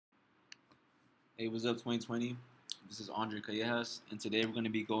Hey, what's up, 2020? This is Andrei Callejas, and today we're going to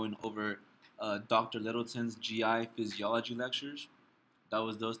be going over Dr. Littleton's GI Physiology lectures. That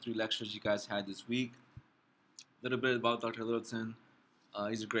was those three lectures you guys had this week. A little bit about Dr. Littleton.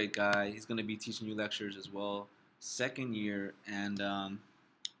 He's a great guy. He's going to be teaching you lectures as well, second year, and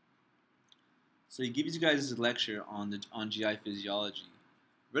so he gives you guys a lecture on GI Physiology.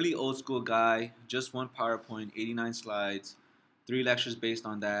 Really old school guy, just one PowerPoint, 89 slides, three lectures based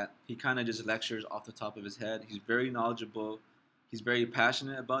on that. He kind of just lectures off the top of his head. He's very knowledgeable. He's very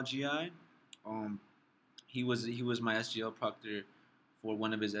passionate about GI. Um, he was my SGL proctor for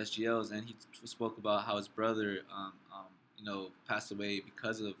one of his SGLs, and he spoke about how his brother, passed away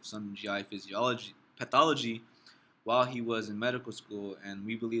because of some GI physiology pathology while he was in medical school, and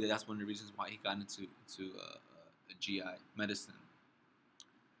we believe that that's one of the reasons why he got into GI medicine.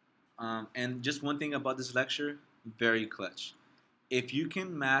 And just one thing about this lecture, very clutch. If you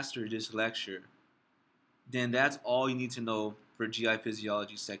can master this lecture, then that's all you need to know for GI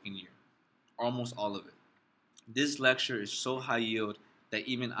physiology second year. Almost all of it. This lecture is so high yield that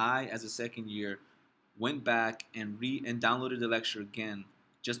even I, as a second year, went back and downloaded the lecture again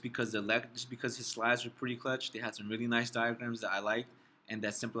just because his slides were pretty clutch. They had some really nice diagrams that I liked and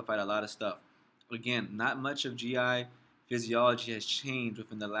that simplified a lot of stuff. Again, not much of GI physiology has changed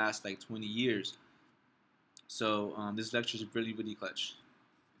within the last like 20 years. So this lecture is really, really clutch.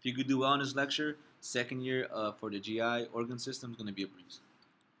 If you could do well in this lecture, second year for the GI organ system is going to be a breeze.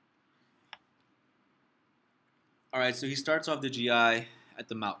 All right, so he starts off the GI at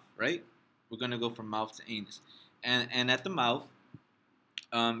the mouth, right? We're going to go from mouth to anus. And at the mouth,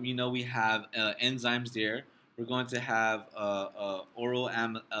 we have enzymes there. We're going to have oral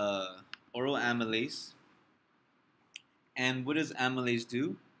amylase. And what does amylase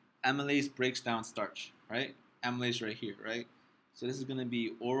do? Amylase breaks down starch, right? Amylase right here, right? So this is going to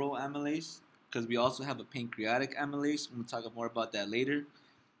be oral amylase because we also have a pancreatic amylase. I'm going to talk more about that later.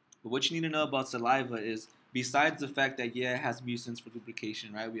 But what you need to know about saliva is, besides the fact that, yeah, it has mucins for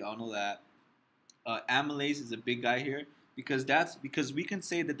lubrication, right? We all know that. Amylase is a big guy here because we can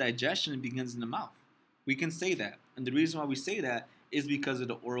say that digestion begins in the mouth. We can say that. And the reason why we say that is because of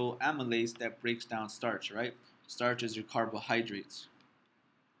the oral amylase that breaks down starch, right? Starch is your carbohydrates.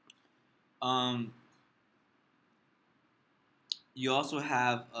 Um, you also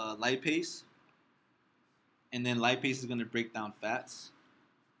have lipase, and then lipase is going to break down fats,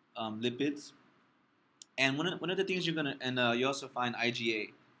 lipids, and one of the things you're gonna and you also find IgA.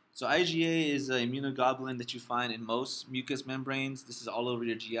 So IgA is an immunoglobulin that you find in most mucous membranes. This is all over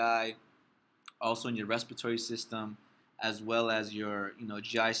your GI, also in your respiratory system, as well as your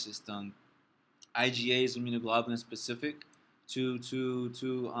GI system. IgA is immunoglobulin specific to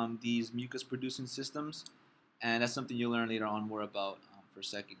these mucus producing systems, and that's something you'll learn later on more about for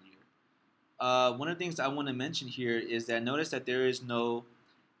second year. One of the things I want to mention here is that notice that there is no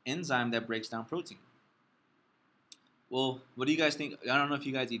enzyme that breaks down protein. Well, what do you guys think? I don't know if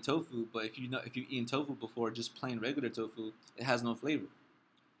you guys eat tofu, but if you've eaten tofu before, just plain regular tofu, it has no flavor.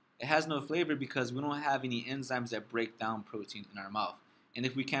 It has no flavor because we don't have any enzymes that break down protein in our mouth. And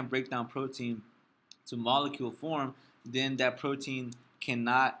if we can't break down protein to molecule form, then that protein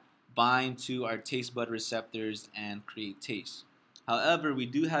cannot bind to our taste bud receptors and create taste. However, we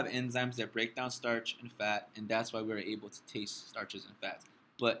do have enzymes that break down starch and fat, and that's why we're able to taste starches and fats,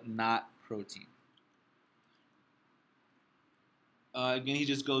 but not protein. Again, he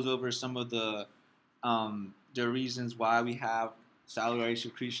just goes over some of the reasons why we have salivary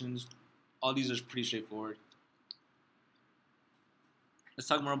secretions. All these are pretty straightforward. Let's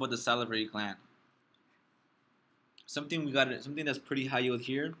talk more about the salivary gland. Something that's pretty high yield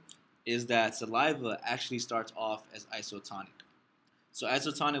here is that saliva actually starts off as isotonic. So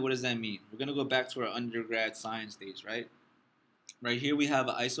isotonic, what does that mean? We're gonna go back to our undergrad science days, right? Right here we have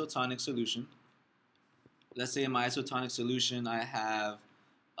an isotonic solution. Let's say in my isotonic solution I have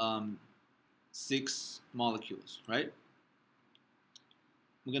 6 molecules, right?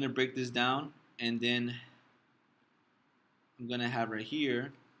 I'm gonna break this down, and then I'm gonna have right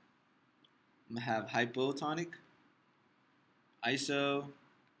here, I'm gonna have hypotonic, iso,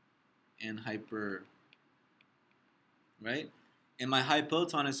 and hyper, right? In my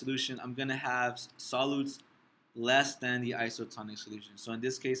hypotonic solution, I'm gonna have solutes less than the isotonic solution. So in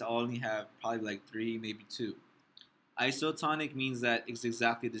this case, I'll only have probably like 3, maybe 2. Isotonic means that it's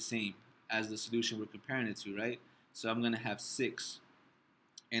exactly the same as the solution we're comparing it to, right? So I'm gonna have 6.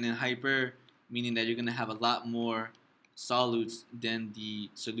 And then hyper, meaning that you're gonna have a lot more solutes than the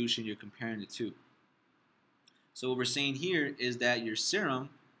solution you're comparing it to. So what we're saying here is that your serum,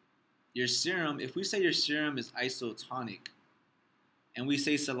 if we say your serum is isotonic, and we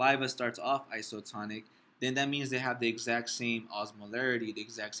say saliva starts off isotonic, then that means they have the exact same osmolarity, the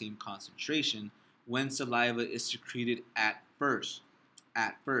exact same concentration when saliva is secreted at first.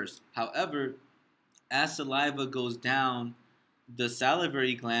 At first. However, as saliva goes down the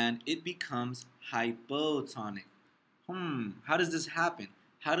salivary gland, it becomes hypotonic. How does this happen?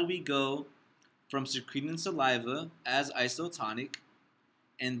 How do we go from secreting saliva as isotonic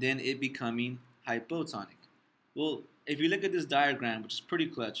and then it becoming hypotonic? Well, if you look at this diagram, which is pretty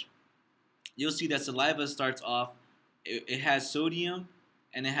clutch, you'll see that saliva starts off, it has sodium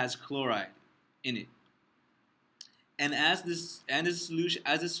and it has chloride in it. And as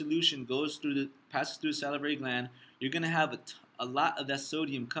the solution goes through passes through the salivary gland, you're gonna have a lot of that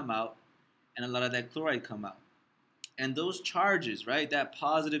sodium come out and a lot of that chloride come out. And those charges, right, that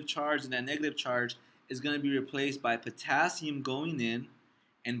positive charge and that negative charge is going to be replaced by potassium going in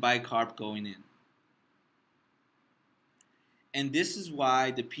and bicarb going in. And this is why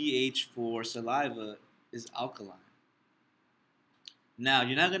the pH for saliva is alkaline. Now,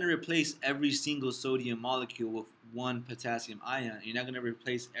 you're not going to replace every single sodium molecule with one potassium ion. You're not going to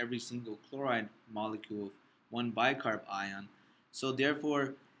replace every single chloride molecule with one bicarb ion. So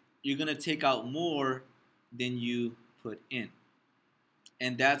therefore, you're going to take out more than you put in.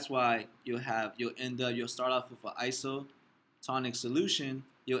 And that's why you'll start off with an isotonic solution,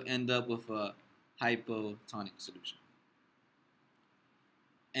 you'll end up with a hypotonic solution.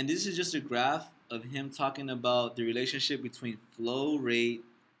 And this is just a graph of him talking about the relationship between flow rate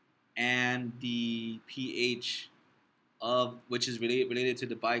and the pH of which is related to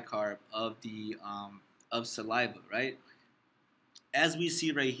the bicarb of the of saliva, right? As we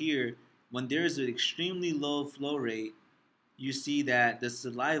see right here, when there is an extremely low flow rate, you see that the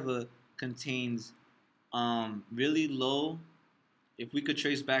saliva contains really low. If we could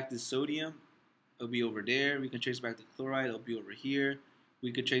trace back the sodium, it'll be over there. We can trace back the chloride, it'll be over here.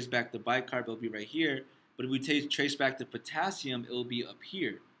 We could trace back the bicarb, it'll be right here. But if we trace back the potassium, it'll be up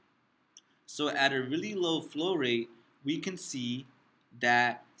here. So at a really low flow rate, we can see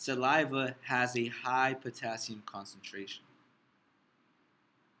that saliva has a high potassium concentration.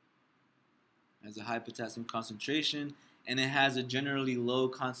 It has a high potassium concentration, and it has a generally low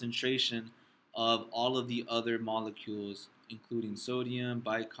concentration of all of the other molecules, including sodium,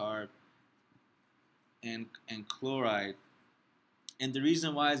 bicarb, and chloride. And the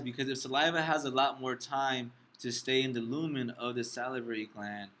reason why is because if saliva has a lot more time to stay in the lumen of the salivary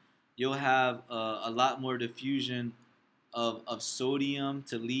gland, you'll have a lot more diffusion of sodium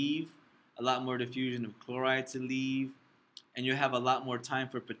to leave, a lot more diffusion of chloride to leave, and you have a lot more time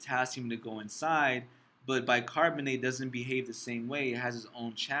for potassium to go inside. But bicarbonate doesn't behave the same way. It has its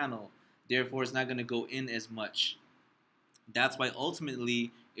own channel. Therefore, it's not going to go in as much. That's why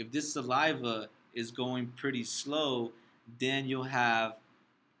ultimately, if this saliva is going pretty slow, then you'll have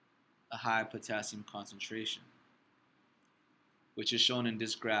a high potassium concentration, which is shown in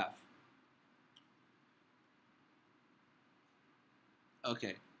this graph.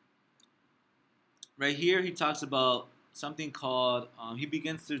 Okay. Right here, he talks about something called, he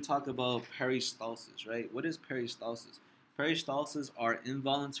begins to talk about peristalsis, right? What is peristalsis? Peristalsis are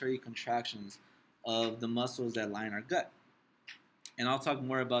involuntary contractions of the muscles that line our gut. And I'll talk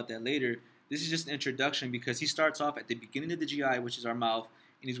more about that later. This is just an introduction because he starts off at the beginning of the GI, which is our mouth,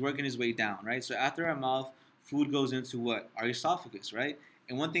 and he's working his way down, right? So after our mouth, food goes into what? Our esophagus, right?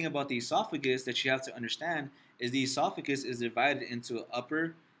 And one thing about the esophagus that you have to understand is the esophagus is divided into an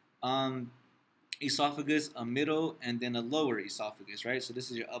upper esophagus, a middle, and then a lower esophagus, right? So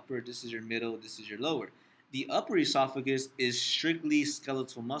this is your upper, this is your middle, this is your lower. The upper esophagus is strictly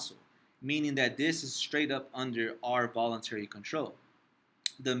skeletal muscle, meaning that this is straight up under our voluntary control.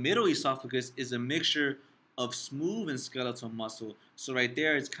 The middle esophagus is a mixture of smooth and skeletal muscle. So right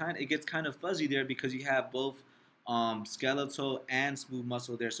there, it gets kind of fuzzy there because you have both skeletal and smooth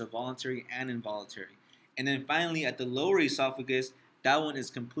muscle there, so voluntary and involuntary. And then finally, at the lower esophagus, that one is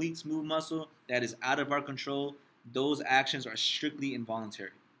complete smooth muscle that is out of our control. Those actions are strictly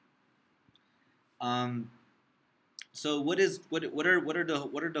involuntary. So what are the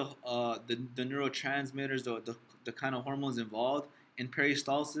neurotransmitters, the kind of hormones involved in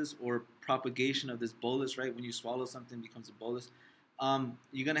peristalsis or propagation of this bolus, right? When you swallow something, it becomes a bolus.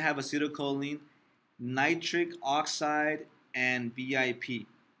 You're gonna have acetylcholine, nitric oxide, and VIP.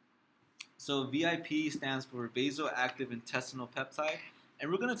 So VIP stands for vasoactive intestinal peptide,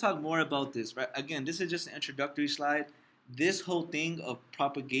 and we're gonna talk more about this, right? Again, this is just an introductory slide. This whole thing of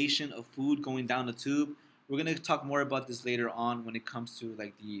propagation of food going down the tube, we're gonna talk more about this later on when it comes to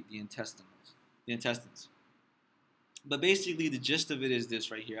like the intestines. But basically, the gist of it is this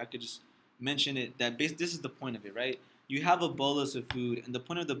right here. I could just mention it that this is the point of it, right? you have a bolus of food, and the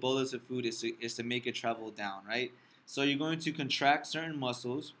point of the bolus of food is to make it travel down, right? So you're going to contract certain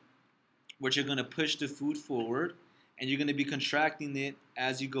muscles, which are going to push the food forward, and you're going to be contracting it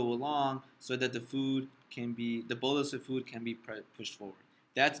as you go along, so that the bolus of food can be pushed forward.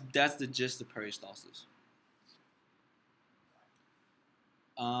 That's the gist of peristalsis.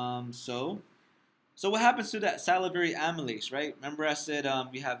 Um, so So what happens to that salivary amylase, right? Remember I said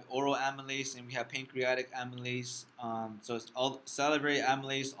we have oral amylase and we have pancreatic amylase. So it's all salivary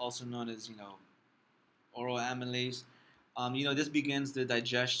amylase, also known as oral amylase. This begins the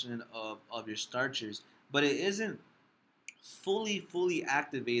digestion of your starches, but it isn't fully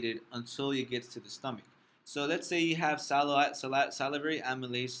activated until it gets to the stomach. So let's say you have salivary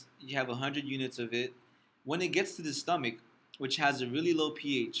amylase, you have 100 units of it. When it gets to the stomach, which has a really low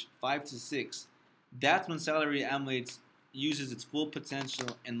pH, 5 to 6, that's when salivary amylase uses its full potential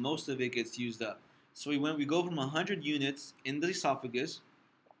and most of it gets used up. So when we go from 100 units in the esophagus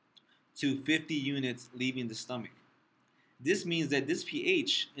to 50 units leaving the stomach. This means that this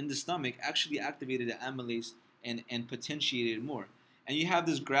pH in the stomach actually activated the amylase and potentiated it more. And you have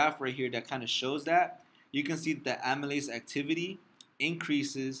this graph right here that kind of shows that. You can see that the amylase activity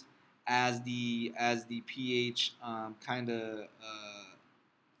increases as the pH kind of.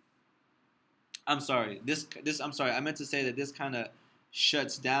 I'm sorry. This I'm sorry. I meant to say that this kind of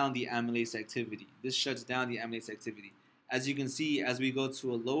shuts down the amylase activity. This shuts down the amylase activity. As you can see, as we go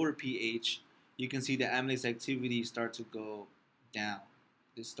to a lower pH, you can see the amylase activity start to go down.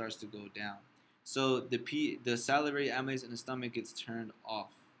 This starts to go down. So the salivary amylase in the stomach gets turned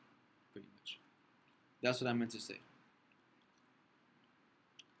off, pretty much. That's what I meant to say.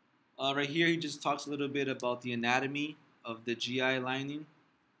 Right here, he just talks a little bit about the anatomy of the GI lining.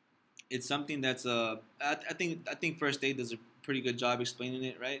 It's something that's I think first aid does a pretty good job explaining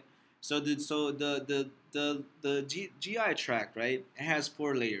it, right? So the GI tract, right? It has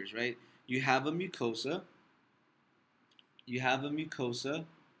four layers, right? You have a mucosa, you have a mucosa,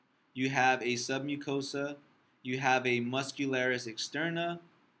 you have a submucosa, you have a muscularis externa,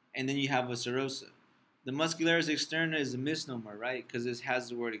 and then you have a serosa. The muscularis externa is a misnomer, right? Because it has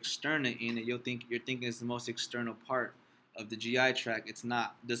the word externa in it. You're thinking it's the most external part of the GI tract. It's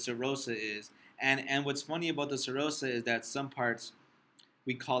not. The serosa is. And what's funny about the serosa is that some parts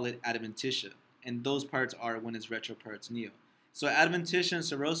we call it adventitia, and those parts are when it's retroperitoneal. So adventitia and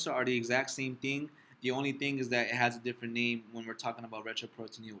serosa are the exact same thing. The only thing is that it has a different name when we're talking about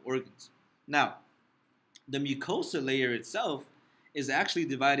retroperitoneal organs. Now, the mucosa layer itself is actually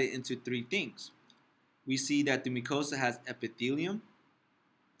divided into three things. We see that the mucosa has epithelium,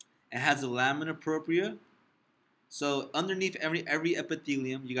 it has a lamina propria. So underneath every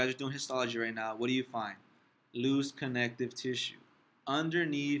epithelium, you guys are doing histology right now. What do you find? Loose connective tissue.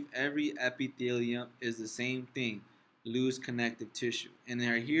 Underneath every epithelium is the same thing, loose connective tissue. And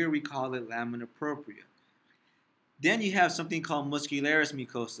here we call it lamina propria. Then you have something called muscularis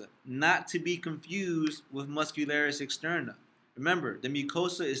mucosa, not to be confused with muscularis externa. Remember, the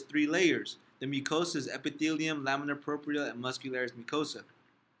mucosa is three layers. The mucosa is epithelium, lamina propria, and muscularis mucosa.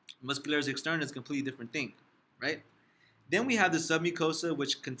 Muscularis externa is a completely different thing, right? Then we have the submucosa,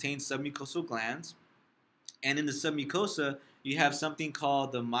 which contains submucosal glands. And in the submucosa, you have something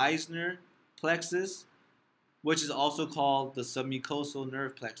called the Meissner plexus, which is also called the submucosal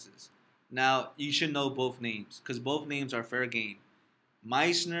nerve plexus. Now, you should know both names because both names are fair game.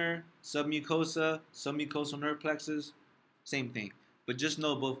 Meissner, submucosa, submucosal nerve plexus, same thing. But just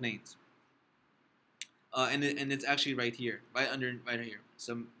know both names. And it's actually right here, right here,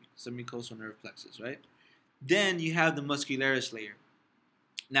 submucosal nerve plexus, right? Then you have the muscularis layer.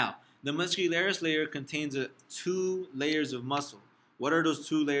 Now, the muscularis layer contains two layers of muscle. What are those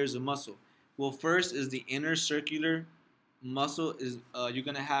two layers of muscle? Well, first is the inner circular muscle. You're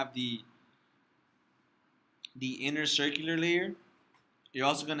gonna have the inner circular layer. You're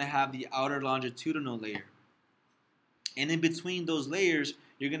also gonna have the outer longitudinal layer. And in between those layers,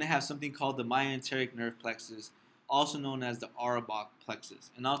 you're gonna have something called the myenteric nerve plexus, also known as the Auerbach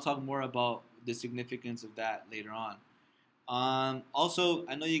plexus. And I'll talk more about the significance of that later on. Also,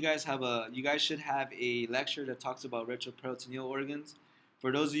 I know you guys should have a lecture that talks about retroperitoneal organs.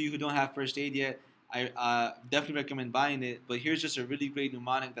 For those of you who don't have first aid yet, I definitely recommend buying it. But here's just a really great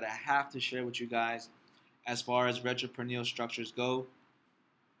mnemonic that I have to share with you guys as far as retroperitoneal structures go.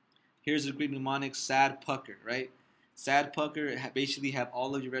 Here's a great mnemonic: SAD pucker, right? SAD pucker basically have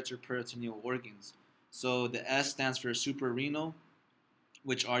all of your retroperitoneal organs. So the S stands for suprarenal,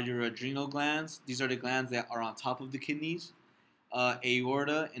 which are your adrenal glands. These are the glands that are on top of the kidneys.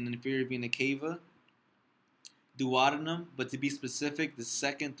 Aorta and inferior vena cava. Duodenum, but to be specific, the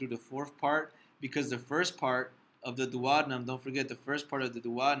second through the fourth part, because the first part of the duodenum, don't forget the first part of the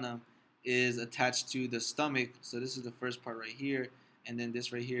duodenum is attached to the stomach. So this is the first part right here, and then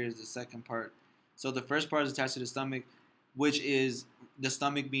this right here is the second part. So the first part is attached to the stomach, which is the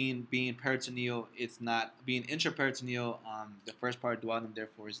stomach being peritoneal. It's not being intraperitoneal. The first part of duodenum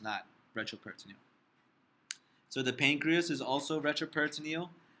therefore is not retroperitoneal. So the pancreas is also retroperitoneal.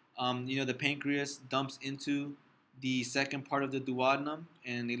 The pancreas dumps into the second part of the duodenum,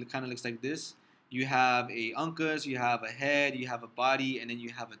 and it kind of looks like this. You have a uncus, you have a head, you have a body, and then you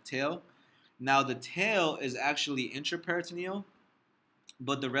have a tail. Now the tail is actually intraperitoneal,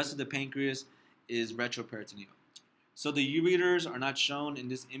 but the rest of the pancreas is retroperitoneal. So the ureters are not shown in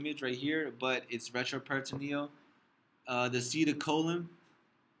this image right here, but it's retroperitoneal. The colon,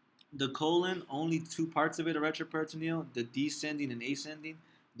 the colon, only two parts of it are retroperitoneal, the descending and ascending.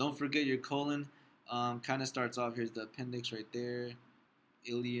 Don't forget your colon kind of starts off, here's the appendix right there,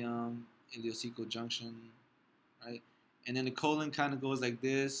 ileum, ileocecal junction, right? And then the colon kind of goes like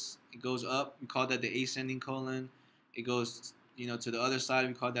this. It goes up. We call that the ascending colon. It goes, to the other side.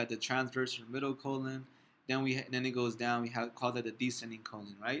 We call that the transverse or middle colon. Then it goes down. We call that the descending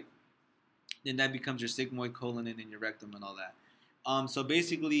colon, right? Then that becomes your sigmoid colon and then your rectum and all that. So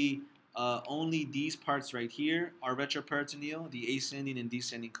basically, only these parts right here are retroperitoneal, the ascending and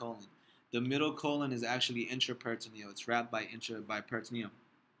descending colon. The middle colon is actually intraperitoneal. It's wrapped by peritoneum.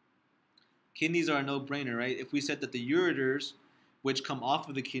 Kidneys are a no-brainer, right? If we said that the ureters, which come off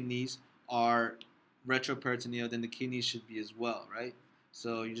of the kidneys, are retroperitoneal, then the kidneys should be as well, right?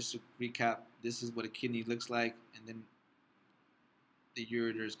 So you just to recap, this is what a kidney looks like, and then the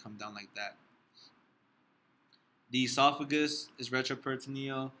ureters come down like that. The esophagus is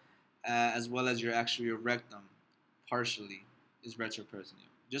retroperitoneal, as well as your rectum, partially, is retroperitoneal.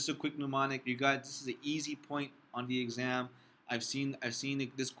 Just a quick mnemonic, you guys. This is an easy point on the exam. I've seen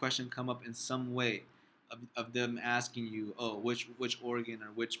this question come up in some way, of them asking you, oh, which organ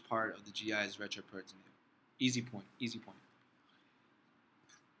or which part of the GI is retroperitoneal. Easy point. Easy point.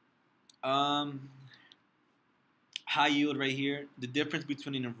 High yield right here. The difference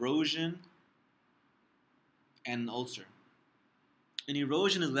between an erosion and an ulcer. An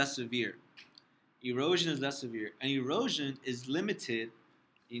erosion is less severe. Erosion is less severe. An erosion is limited.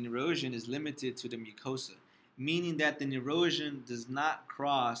 An erosion is limited to the mucosa, meaning that the erosion does not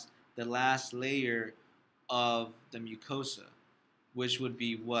cross the last layer of the mucosa, which would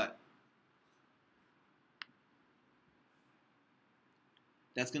be what?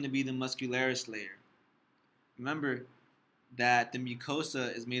 That's going to be the muscularis layer. Remember that the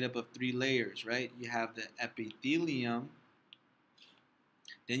mucosa is made up of three layers, right? You have the epithelium,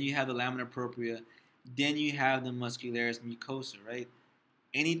 then you have the lamina propria, then you have the muscularis mucosa, right?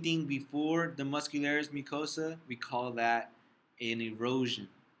 Anything before the muscularis mucosa, we call that an erosion.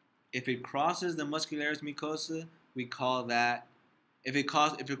 If it crosses the muscularis mucosa, we call that, if it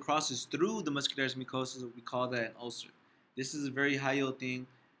crosses through the muscularis mucosa, we call that an ulcer. This is a very high yield thing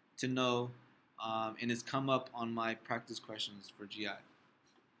to know, and it's come up on my practice questions for GI.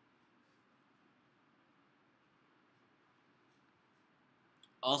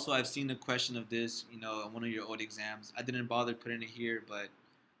 Also, I've seen a question of this, on one of your old exams. I didn't bother putting it here, but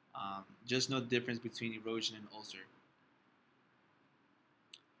just know the difference between erosion and ulcer.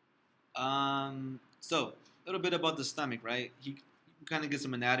 So a little bit about the stomach, right? You kind of get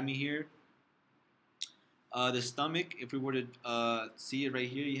some anatomy here. The stomach, if we were to see it right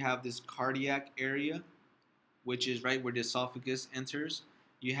here, you have this cardiac area, which is right where the esophagus enters.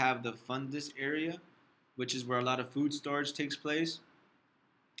 You have the fundus area, which is where a lot of food storage takes place.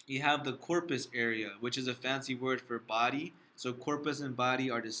 You have the corpus area, which is a fancy word for body. So corpus and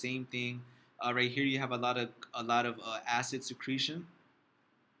body are the same thing. Right here, you have a lot of acid secretion.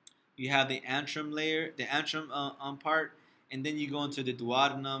 You have the antrum layer, the antrum part, and then you go into the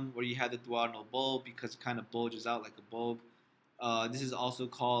duodenum, where you have the duodenal bulb, because it kind of bulges out like a bulb. This is also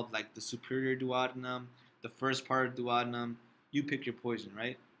called like the superior duodenum, the first part of duodenum. You pick your poison,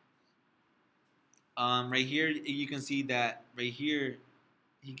 right? Right here, you can see that right here,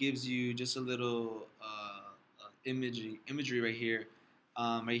 he gives you just a little imagery right here.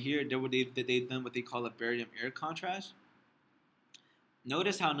 Right here, they've done what they call a barium air contrast.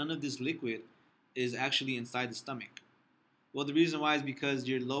 Notice how none of this liquid is actually inside the stomach. Well, the reason why is because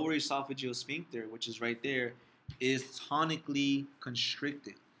your lower esophageal sphincter, which is right there, is tonically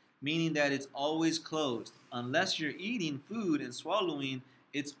constricted, meaning that it's always closed. Unless you're eating food and swallowing,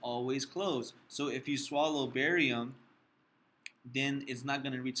 it's always closed. So if you swallow barium, then it's not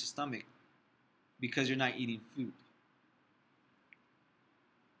going to reach the stomach because you're not eating food.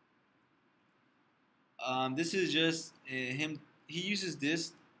 This is just him. He uses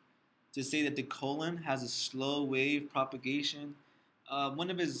this to say that the colon has a slow wave propagation. One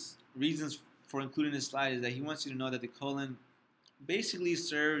of his reasons for including this slide is that he wants you to know that the colon basically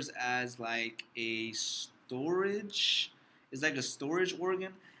serves as like a storage, is like a storage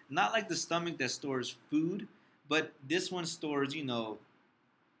organ, not like the stomach that stores food, but this one stores, the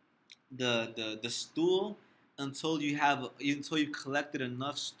stool until you've collected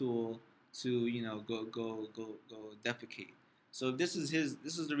enough stool to go defecate. So this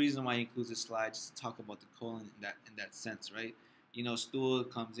is the reason why he includes this slide, just to talk about the colon in that sense, right? Stool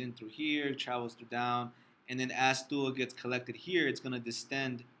comes in through here, travels through down, and then as stool gets collected here, it's gonna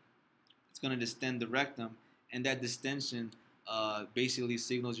distend. It's gonna distend the rectum, and that distension basically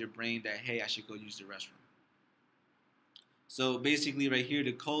signals your brain that, hey, I should go use the restroom. So basically, right here,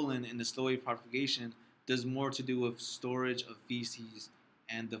 the colon in the slow wave propagation does more to do with storage of feces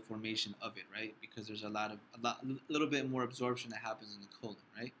and the formation of it, right? Because there's a little bit more absorption that happens in the colon,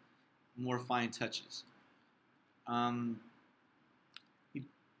 right? More fine touches. Um,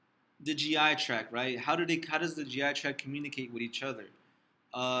 the GI tract, right? How does the GI tract communicate with each other?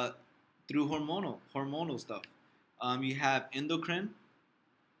 Uh, Through hormonal stuff. You have endocrine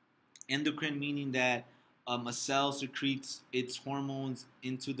meaning that a cell secretes its hormones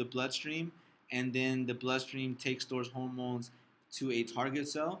into the bloodstream, and then the bloodstream takes those hormones to a target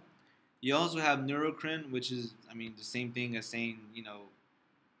cell. You also have neurocrine, which is, I mean, the same thing as saying,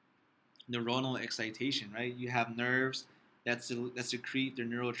 neuronal excitation, right? You have nerves that secrete their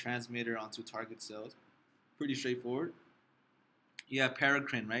neurotransmitter onto target cells. Pretty straightforward. You have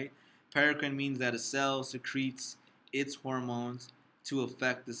paracrine, right? Paracrine means that a cell secretes its hormones to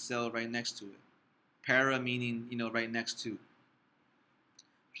affect the cell right next to it. Para meaning, right next to.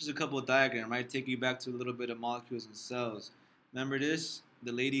 Just a couple of diagrams, right? Take you back to a little bit of molecules and cells. Remember this?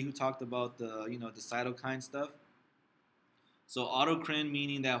 The lady who talked about the cytokine stuff. So autocrine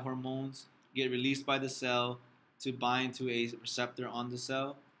meaning that hormones get released by the cell to bind to a receptor on the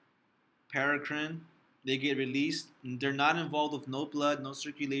cell. Paracrine, they get released. They're not involved with no blood, no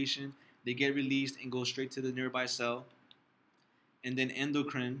circulation. They get released and go straight to the nearby cell. And then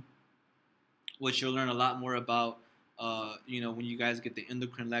endocrine, which you'll learn a lot more about, when you guys get the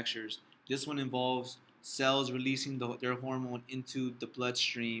endocrine lectures. This one involves cells releasing their hormone into the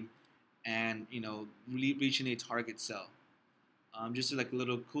bloodstream, and reaching a target cell. Just like a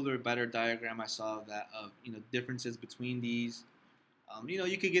little cooler, better diagram I saw of that of differences between these.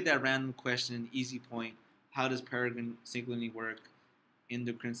 You could get that random question, easy point. How does paracrine signaling work?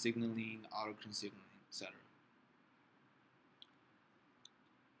 Endocrine signaling, autocrine signaling, etc.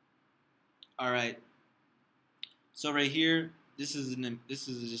 All right. So right here, this is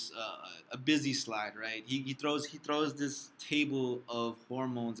just a busy slide, right? He throws this table of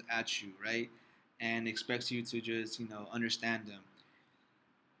hormones at you, right, and expects you to just understand them.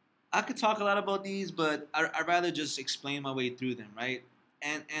 I could talk a lot about these, but I'd rather just explain my way through them, right?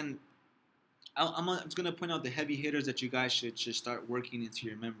 And I'm just gonna point out the heavy hitters that you guys should start working into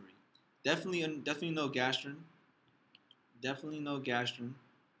your memory. Definitely know gastrin. Definitely know gastrin.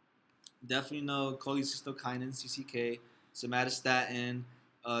 Definitely know cholecystokinin (CCK), somatostatin,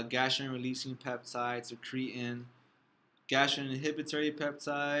 gastrin releasing peptide, secretin, gastrin inhibitory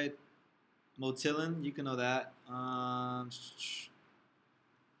peptide, motilin. You can know that.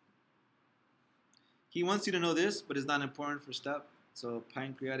 He wants you to know this, but it's not important for STEP. So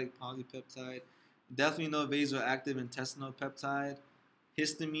pancreatic polypeptide. Definitely know vasoactive intestinal peptide.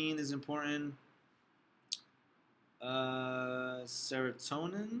 Histamine is important.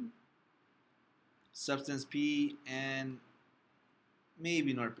 Serotonin, substance P, and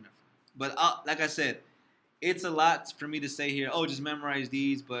maybe norepinephrine. But like I said, it's a lot for me to say here. Oh, just memorize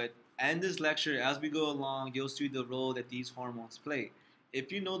these. But in this lecture, as we go along, you'll see the role that these hormones play.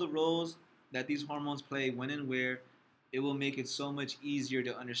 If you know the roles that these hormones play, when and where, it will make it so much easier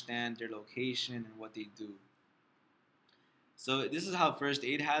to understand their location and what they do. So this is how first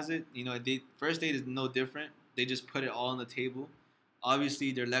aid has it. First aid is no different. They just put it all on the table.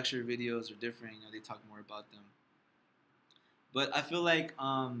 Obviously, their lecture videos are different. They talk more about them. But I feel like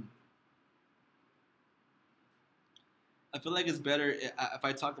it's better if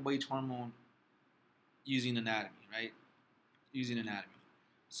I talk about each hormone using anatomy, right? Using anatomy.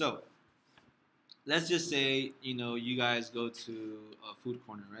 So let's just say you guys go to a food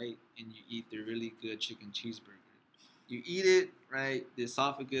corner, right, and you eat the really good chicken cheeseburger. You eat it, right? The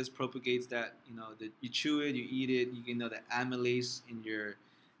esophagus propagates that. You chew it, you eat it. The amylase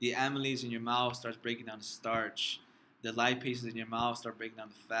in your mouth starts breaking down the starch. The lipases in your mouth start breaking down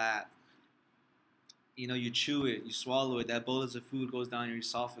the fat. You chew it, you swallow it. That bolus of food goes down your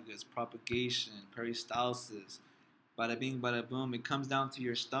esophagus. Propagation, peristalsis, bada bing, bada boom. It comes down to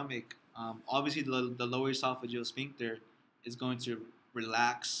your stomach. Obviously, the lower esophageal sphincter is going to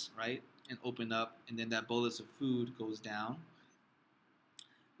relax, right, and open up, and then that bolus of food goes down.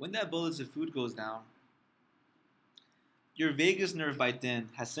 When that bolus of food goes down, your vagus nerve by then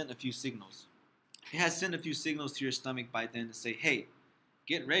has sent a few signals. It has sent a few signals to your stomach by then to say, hey,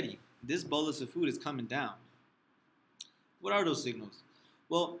 get ready. This bolus of food is coming down. What are those signals?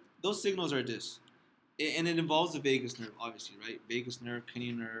 Well, those signals are this. And it involves the vagus nerve, obviously, right? Vagus nerve,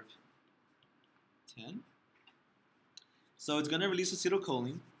 cranial nerve, 10. So it's going to release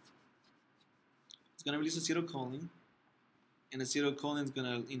acetylcholine. It's going to release acetylcholine. And acetylcholine is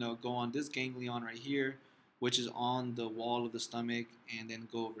going to, go on this ganglion right here, which is on the wall of the stomach, and then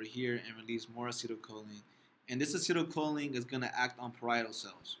go over here and release more acetylcholine. And this acetylcholine is going to act on parietal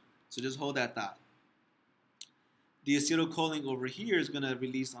cells. So just hold that thought. The acetylcholine over here is going to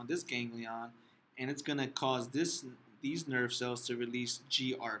release on this ganglion, and it's going to cause these nerve cells to release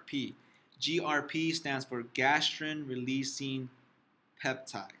GRP. GRP stands for gastrin-releasing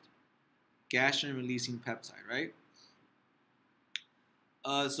peptide. Gastrin-releasing peptide, right?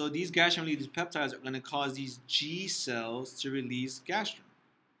 So these gastrin-releasing peptides are going to cause these G cells to release gastrin.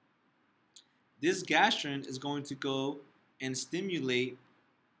 This gastrin is going to go and stimulate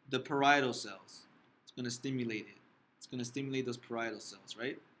the parietal cells. It's going to stimulate it. It's going to stimulate those parietal cells,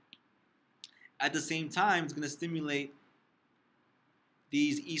 right? At the same time, it's going to stimulate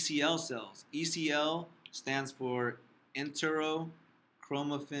these ECL cells. ECL stands for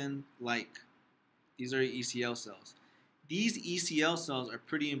enterochromaffin-like. These are ECL cells. These ECL cells are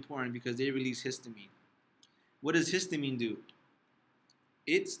pretty important because they release histamine. What does histamine do?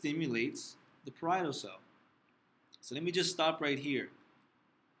 It stimulates the parietal cell. So let me just stop right here.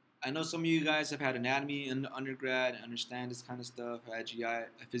 I know some of you guys have had anatomy in undergrad and understand this kind of stuff, had GI,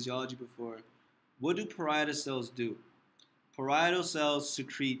 physiology before. What do parietal cells do? Parietal cells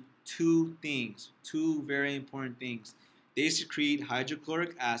secrete two things, two very important things. They secrete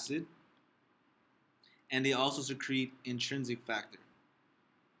hydrochloric acid, and they also secrete intrinsic factor.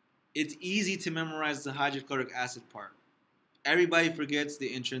 It's easy to memorize the hydrochloric acid part. Everybody forgets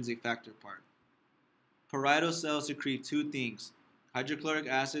the intrinsic factor part. Parietal cells secrete two things: hydrochloric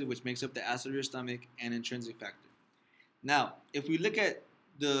acid, which makes up the acid of your stomach, and intrinsic factor. Now, if we look at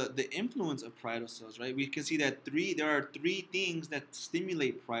the influence of parietal cells, right, we can see that there are three things that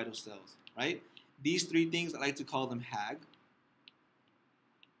stimulate parietal cells, right? These three things, I like to call them HAG.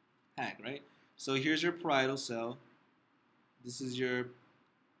 HAG, right? So here's your parietal cell. This is your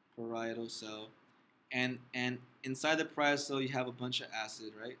parietal cell. And inside the parietal cell, you have a bunch of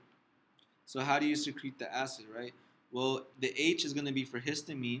acid, right? So how do you secrete the acid, right? Well, the H is going to be for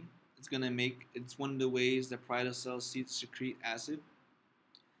histamine. It's one of the ways that parietal cells secrete acid.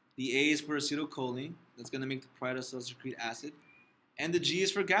 The A is for acetylcholine. That's going to make the parietal cells secrete acid. And the G is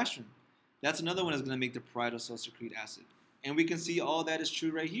for gastrin. That's another one that's going to make the parietal cells secrete acid. And we can see all that is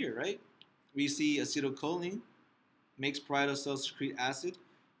true right here, right? We see acetylcholine makes parietal cells secrete acid.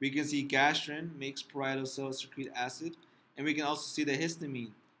 We can see gastrin makes parietal cells secrete acid. And we can also see that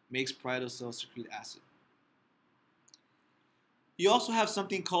histamine makes parietal cells secrete acid. You also have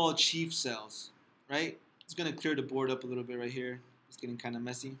something called chief cells, right? It's going to clear the board up a little bit right here. It's getting kind of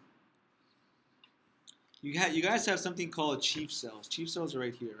messy. You guys have something called chief cells. Chief cells are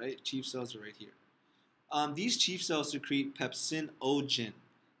right here, right? Chief cells are right here. These chief cells secrete pepsinogen.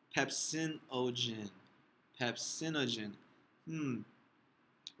 Pepsinogen.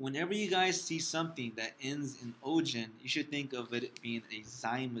 Whenever you guys see something that ends in ogen, you should think of it being a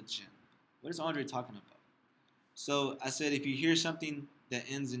zymogen. What is Andrei talking about? So I said if you hear something that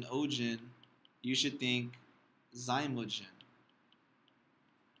ends in ogen, you should think zymogen.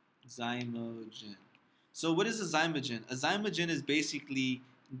 Zymogen. So what is a zymogen? A zymogen is basically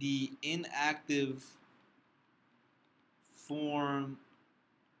the inactive form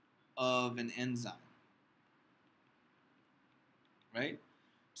of an enzyme, right?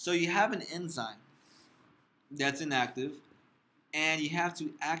 So you have an enzyme that's inactive, and you have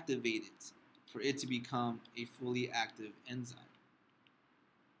to activate it for it to become a fully active enzyme.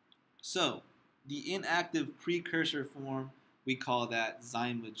 So the inactive precursor form, we call that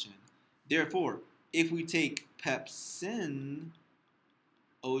zymogen. Therefore, if we take pepsinogen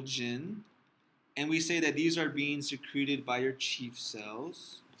and we say that these are being secreted by your chief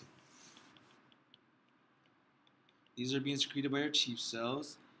cells,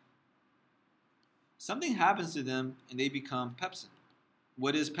 something happens to them and they become pepsin.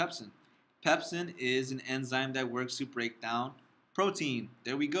 What is pepsin? Pepsin is an enzyme that works to break down protein.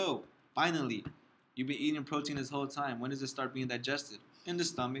 There we go. Finally, you've been eating protein this whole time. When does it start being digested? In the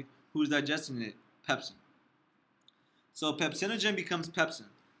stomach. Who's digesting it? Pepsin. So pepsinogen becomes pepsin.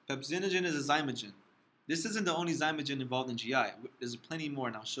 Pepsinogen is a zymogen. This isn't the only zymogen involved in GI. There's plenty more,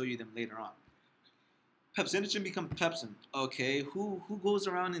 and I'll show you them later on. Pepsinogen becomes pepsin. Okay, who goes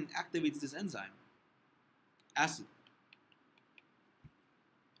around and activates this enzyme? Acid.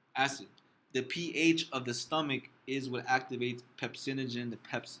 Acid. The pH of the stomach is what activates pepsinogen, the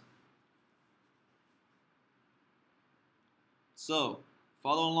pepsin. So,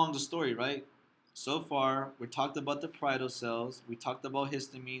 follow along the story, right? So far, we talked about the parietal cells, we talked about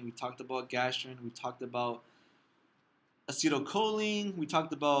histamine, we talked about gastrin, we talked about acetylcholine, we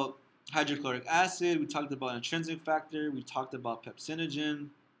talked about hydrochloric acid, we talked about intrinsic factor, we talked about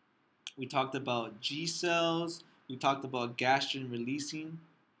pepsinogen, we talked about G cells, we talked about gastrin releasing,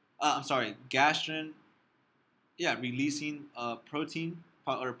 gastrin, releasing protein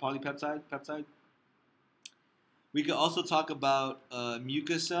or polypeptide, peptide. We could also talk about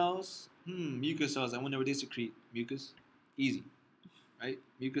mucus cells. Mucus cells. I wonder what they secrete. Mucus? Easy, right?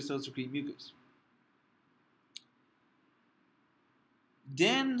 Mucus cells secrete mucus.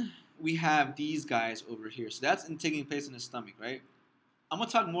 Then we have these guys over here. So that's taking place in the stomach, right? I'm gonna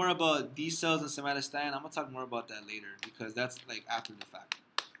talk more about these cells and somatostatin. I'm gonna talk more about that later because that's like after the fact.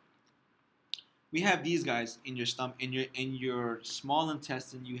 We have these guys in your stomach, in your small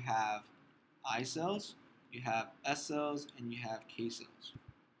intestine. You have I cells, you have S cells, and you have K cells.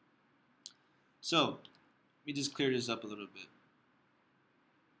 So let me just clear this up a little bit.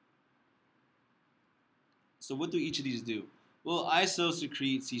 So what do each of these do? Well, I cells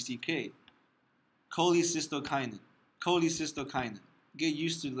secrete CCK, cholecystokinin. Get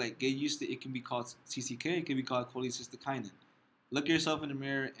used to it can be called CCK, it can be called cholecystokinin. Look yourself in the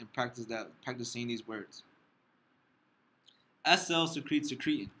mirror and practice saying these words. S cells secrete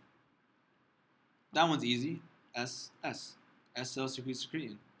secretin. That one's easy. S cells secrete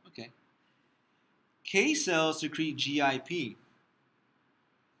secretin. Okay. K cells secrete GIP.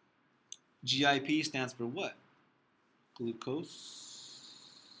 GIP stands for what? Glucose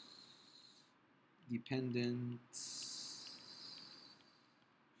dependent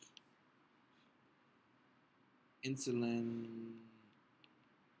insulin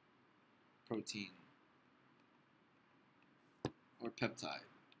protein or peptide,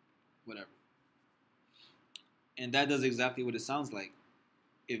 whatever. And that does exactly what it sounds like.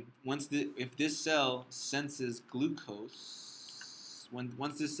 If this cell senses glucose,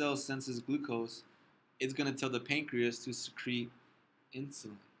 once this cell senses glucose, it's gonna tell the pancreas to secrete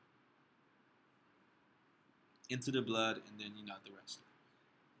insulin into the blood, and then the rest.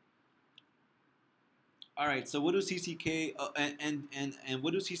 All right. So what do CCK and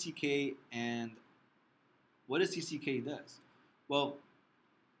what do CCK and what does CCK does? Well,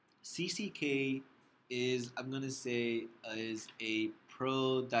 CCK is is a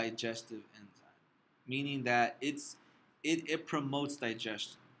pro-digestive enzyme, meaning that it promotes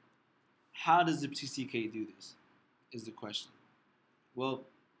digestion. How does the CCK do this? Is the question. Well,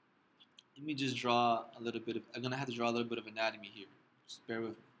 let me just draw a little bit of. I'm gonna have to draw a little bit of anatomy here. Just bear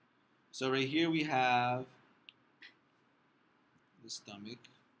with me. So right here we have the stomach,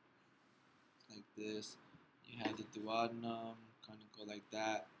 like this. You have the duodenum, kind of go like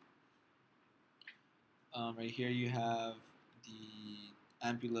that. Right here you have the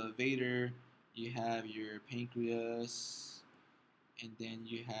ampulla vator, you have your pancreas, and then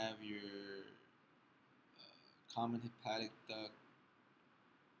you have your common hepatic duct,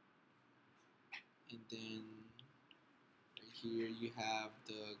 and then right here you have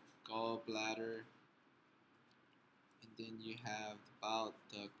the gallbladder, and then you have the bile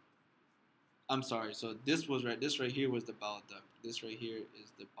duct. I'm sorry, so this right here was the bile duct. This right here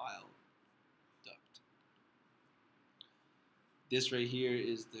is the bile duct. This right here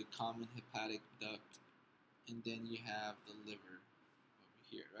is the common hepatic duct, and then you have the liver over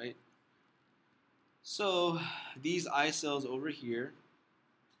here, right? So these I cells over here.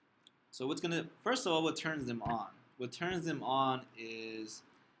 So first of all, what turns them on? What turns them on is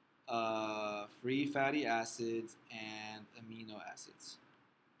free fatty acids and amino acids,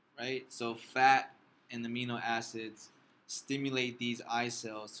 right? So fat and amino acids stimulate these I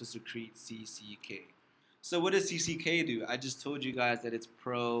cells to secrete CCK. So what does CCK do? I just told you guys that it's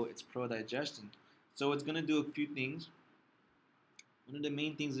pro digestion. So it's gonna do a few things. One of the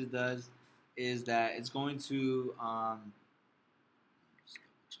main things it does is that it's going to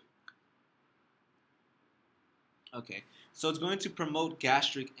okay. So it's going to promote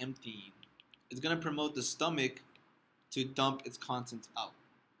gastric emptying. It's going to promote the stomach to dump its contents out.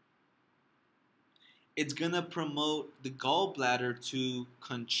 It's going to promote the gallbladder to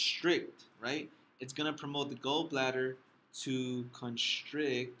constrict, right? It's going to promote the gallbladder to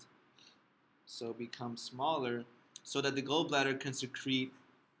constrict, so become smaller, so that the gallbladder can secrete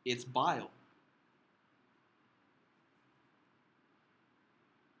It's bile.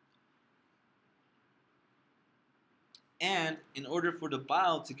 And in order for the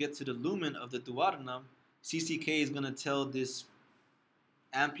bile to get to the lumen of the duodenum, CCK is going to tell this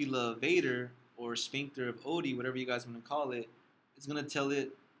ampulla vator or sphincter of Oddi, whatever you guys want to call it, it's going to tell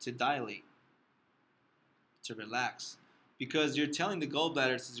it to dilate, to relax. Because you're telling the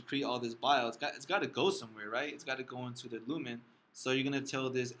gallbladder to secrete all this bile. It's got to go somewhere, right? It's got to go into the lumen. So you're going to tell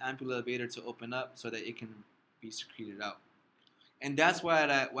this ampulla vator to open up so that it can be secreted out. And that's what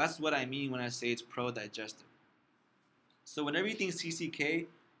I mean when I say it's pro-digestive. So whenever you think CCK,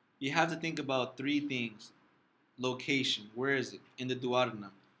 you have to think about three things. Location, where is it? In the duodenum.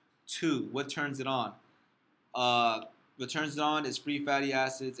 Two, what turns it on? What turns it on is free fatty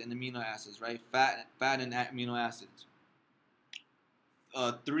acids and amino acids, right? Fat and amino acids.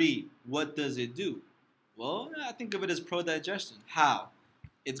 Three, what does it do? Well, I think of it as pro-digestion. How?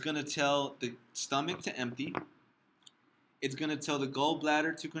 It's going to tell the stomach to empty. It's going to tell the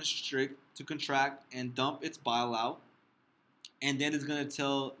gallbladder to contract and dump its bile out. And then it's going to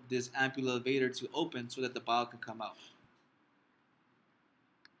tell this ampulla vator to open so that the bile can come out.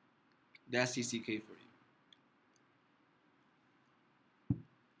 That's CCK for you.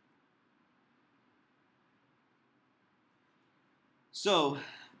 So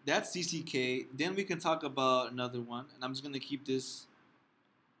that's CCK. Then we can talk about another one, and I'm just going to keep this.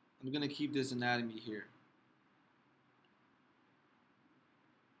 I'm going to keep this anatomy here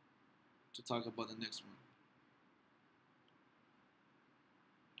to talk about the next one.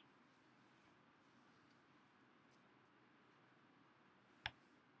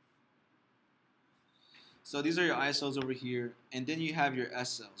 So these are your I cells over here, and then you have your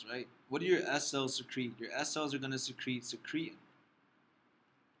S cells, right? What do your S cells secrete? Your S cells are going to secrete secretin.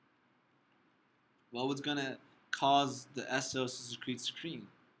 Well, what's going to cause the S cells to secrete secretin?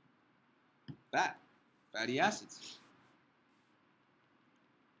 Fatty acids.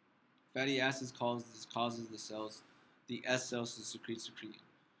 Fatty acids causes the S cells to secrete secretin.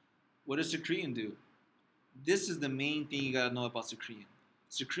 What does secretin do? This is the main thing you gotta know about secretin.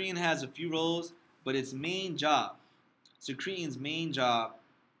 Secretin has a few roles, but secretin's main job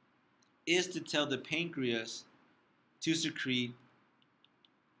is to tell the pancreas to secrete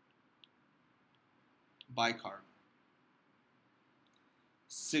bicarb.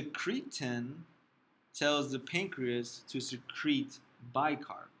 Secretin tells the pancreas to secrete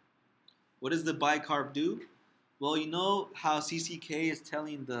bicarb. What does the bicarb do? Well, you know how CCK is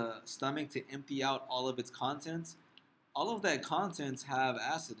telling the stomach to empty out all of its contents? All of that contents have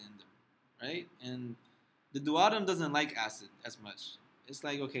acid in them, right? And the duodenum doesn't like acid as much. It's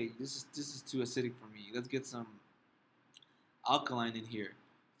like, okay, this is too acidic for me. Let's get some alkaline in here.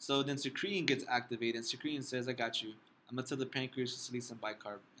 So then secretin gets activated, and secretin says, I got you. I'm going to tell the pancreas to release some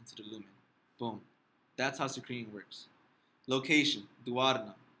bicarb into the lumen. Boom. That's how secretin works. Location,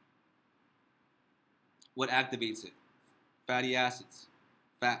 duodenum. What activates it? Fatty acids,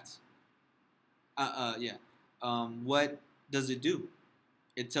 fats. Yeah. What does it do?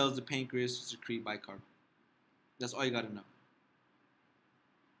 It tells the pancreas to secrete bicarb. That's all you got to know.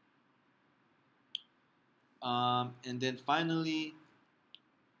 And then finally,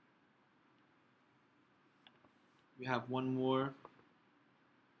 we have one more.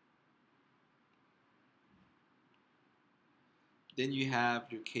 Then you have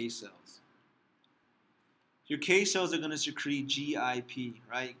your K cells. Your K cells are going to secrete GIP,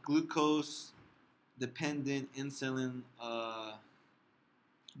 right? Glucose dependent insulin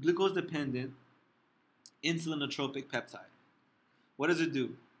insulinotropic peptide. What does it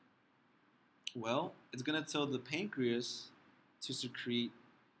do? Well, it's going to tell the pancreas to secrete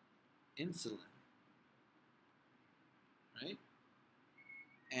insulin, right?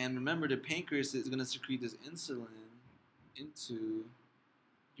 And remember, the pancreas is going to secrete this insulin into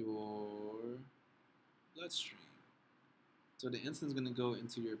your bloodstream. So the insulin is going to go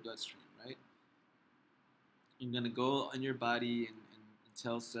into your bloodstream, right? You're going to go in your body and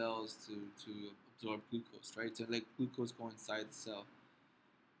tell cells to absorb glucose, right? To let glucose go inside the cell.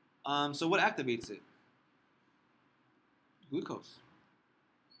 So what activates it? Glucose.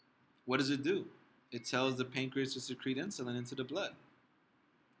 What does it do? It tells the pancreas to secrete insulin into the blood.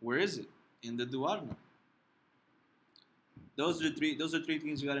 Where is it? In the duodenum. Those are three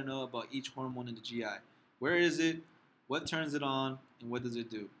things you got to know about each hormone in the GI. Where is it? What turns it on? And what does it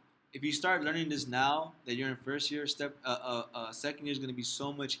do? If you start learning this now that you're in first year, second year is going to be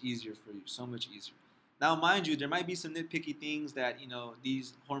so much easier for you. So much easier. Now, mind you, there might be some nitpicky things that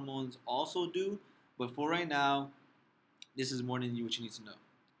these hormones also do, but for right now, this is more than what you need to know.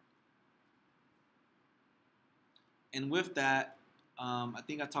 And with that, I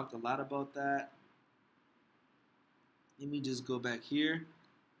think I talked a lot about that. Let me just go back here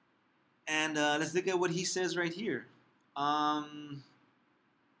and let's look at what he says right here. Um,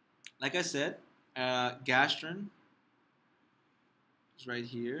 like I said, gastrin is right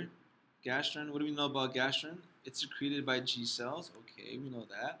here. Gastrin, what do we know about gastrin? It's secreted by G cells. Okay, we know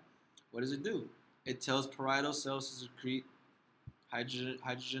that. What does it do? It tells parietal cells to secrete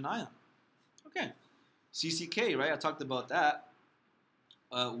hydrogen ion. Okay. CCK, right? I talked about that.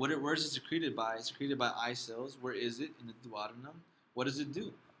 Where is it secreted by? It's secreted by eye cells. Where is it? In the duodenum. What does it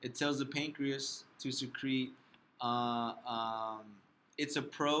do? It tells the pancreas to secrete. Uh, um, it's a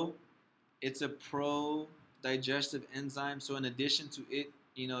pro. It's a pro digestive enzyme. So in addition to it,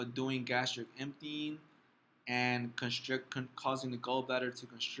 doing gastric emptying and causing the gallbladder to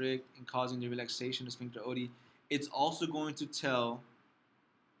constrict and causing the relaxation of sphincter odi, it's also going to tell.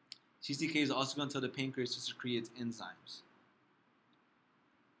 CCK is also going to tell the pancreas to secrete its enzymes.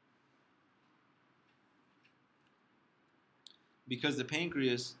 Because the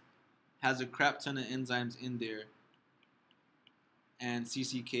pancreas has a crap ton of enzymes in there, and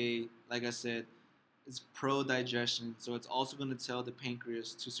CCK, like I said, is pro-digestion, so it's also going to tell the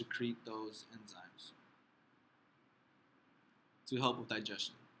pancreas to secrete those enzymes to help with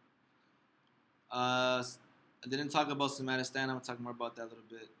digestion. I didn't talk about somatostatin. I'm going to talk more about that a little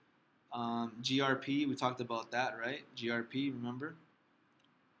bit. GRP, we talked about that, right? GRP, remember?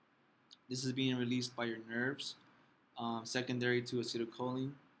 This is being released by your nerves, secondary to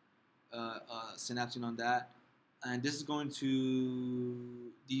acetylcholine, synapsing on that, and this is going to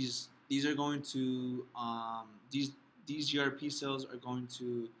these are going to these GRP cells are going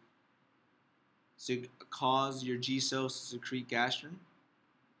to cause your G cells to secrete gastrin,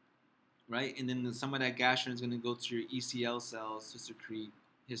 right? And then some of that gastrin is going to go to your ECL cells to secrete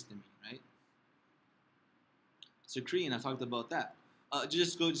histamine, right? Secretin, I talked about that.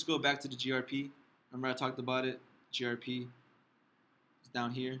 Just go back to the GRP. Remember I talked about it. GRP is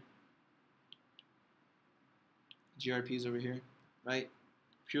down here. GRP is over here, right?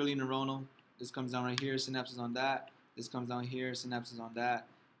 Purely neuronal. This comes down right here. Synapses on that. This comes down here. Synapses on that.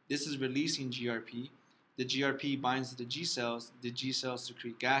 This is releasing GRP. The GRP binds to the G cells. The G cells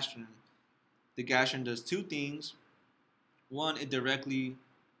secrete gastrin. The gastrin does two things. One, it directly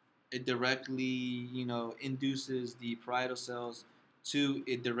induces the parietal cells. Two,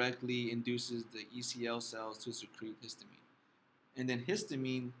 it directly induces the ECL cells to secrete histamine. And then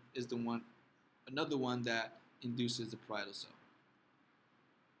histamine is another one that induces the parietal cell.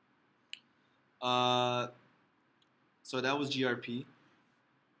 So that was GRP.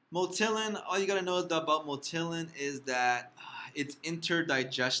 Motilin, all you gotta know about motilin is that it's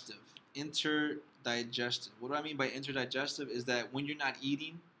interdigestive. Interdigestive. What do I mean by interdigestive? Is that when you're not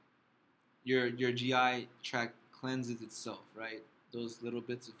eating, your GI tract cleanses itself, right? Those little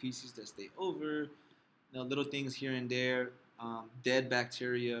bits of feces that stay over, little things here and there, dead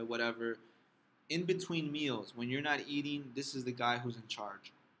bacteria, whatever. In between meals, when you're not eating, this is the guy who's in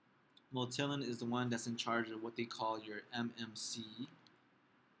charge. Motilin is the one that's in charge of what they call your MMC.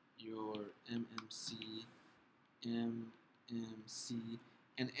 Your MMC. And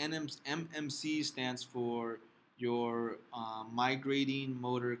MMC stands for your migrating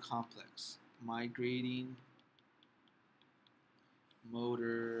motor complex. Migrating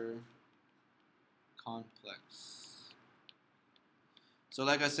motor complex. So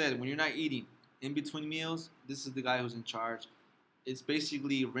like I said, when you're not eating, in between meals, this is the guy who's in charge. It's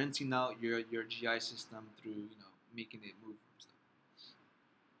basically rinsing out your GI system through, making it move and stuff.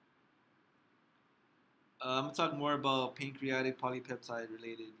 I'm going to talk more about pancreatic polypeptide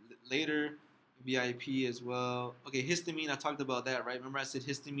related later. VIP as well. Okay, histamine, I talked about that, right? Remember I said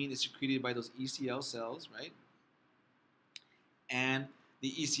histamine is secreted by those ECL cells, right? And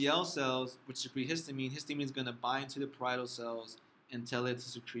the ECL cells, which secrete histamine is going to bind to the parietal cells and tell it to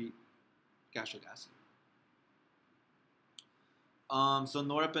secrete gastric acid. So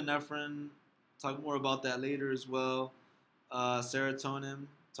norepinephrine, talk more about that later as well. Serotonin,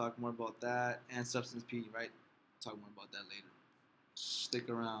 talk more about that. And substance P, right? Talk more about that later. Stick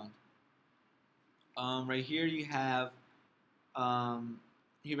around. Right here you have, right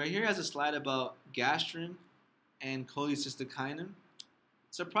here has a slide about gastrin and cholecystokinin.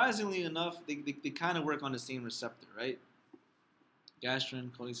 Surprisingly enough, they kind of work on the same receptor, right?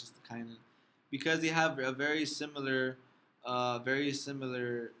 Gastrin, cholecystokinin, because they have a very similar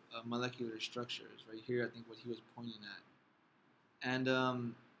molecular structures. Right here, I think what he was pointing at,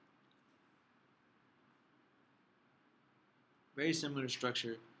 and very similar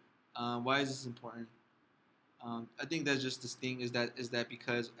structure. Why is this important? I think that's just this thing is that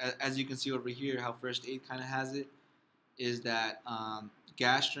because as you can see over here, how first aid kind of has it is that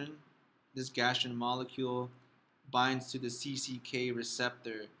gastrin, this gastrin molecule, binds to the CCK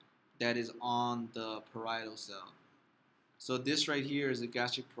receptor that is on the parietal cell. So this right here is a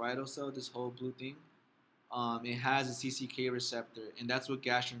gastric parietal cell, this whole blue thing. It has a CCK receptor, and that's what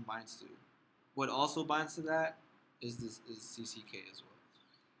gastrin binds to. What also binds to that is CCK as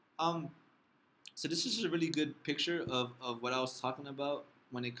well. So this is a really good picture of what I was talking about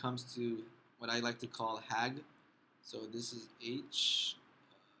when it comes to what I like to call HAG. So this is H,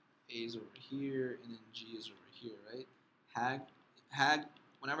 A is over here, and then G is over here, right? HAG, HAG.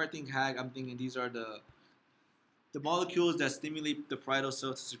 Whenever I think HAG, I'm thinking these are the molecules that stimulate the parietal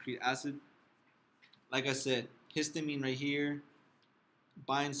cell to secrete acid. Like I said, histamine right here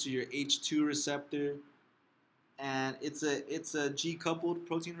binds to your H2 receptor, and it's a G coupled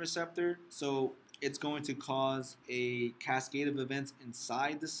protein receptor, so it's going to cause a cascade of events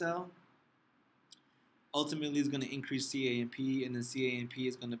inside the cell. Ultimately, it's going to increase CAMP, and then CAMP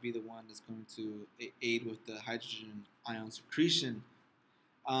is going to be the one that's going to aid with the hydrogen ion secretion.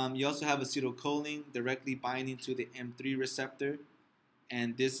 You also have acetylcholine directly binding to the M3 receptor,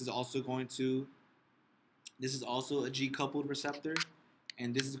 and this is also a G coupled receptor,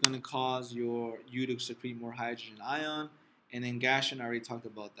 and this is going to cause you to secrete more hydrogen ion. And then gastrin, I already talked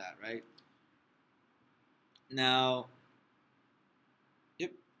about that, right? Now,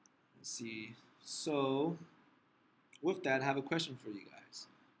 yep. Let's see. So, with that, I have a question for you guys.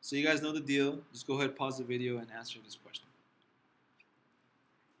 So you guys know the deal. Just go ahead, pause the video, and answer this question.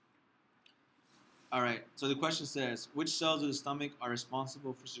 All right. So the question says, which cells of the stomach are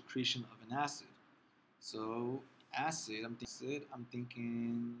responsible for secretion of an acid? So acid, I'm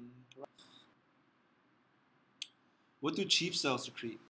thinking. What do chief cells secrete?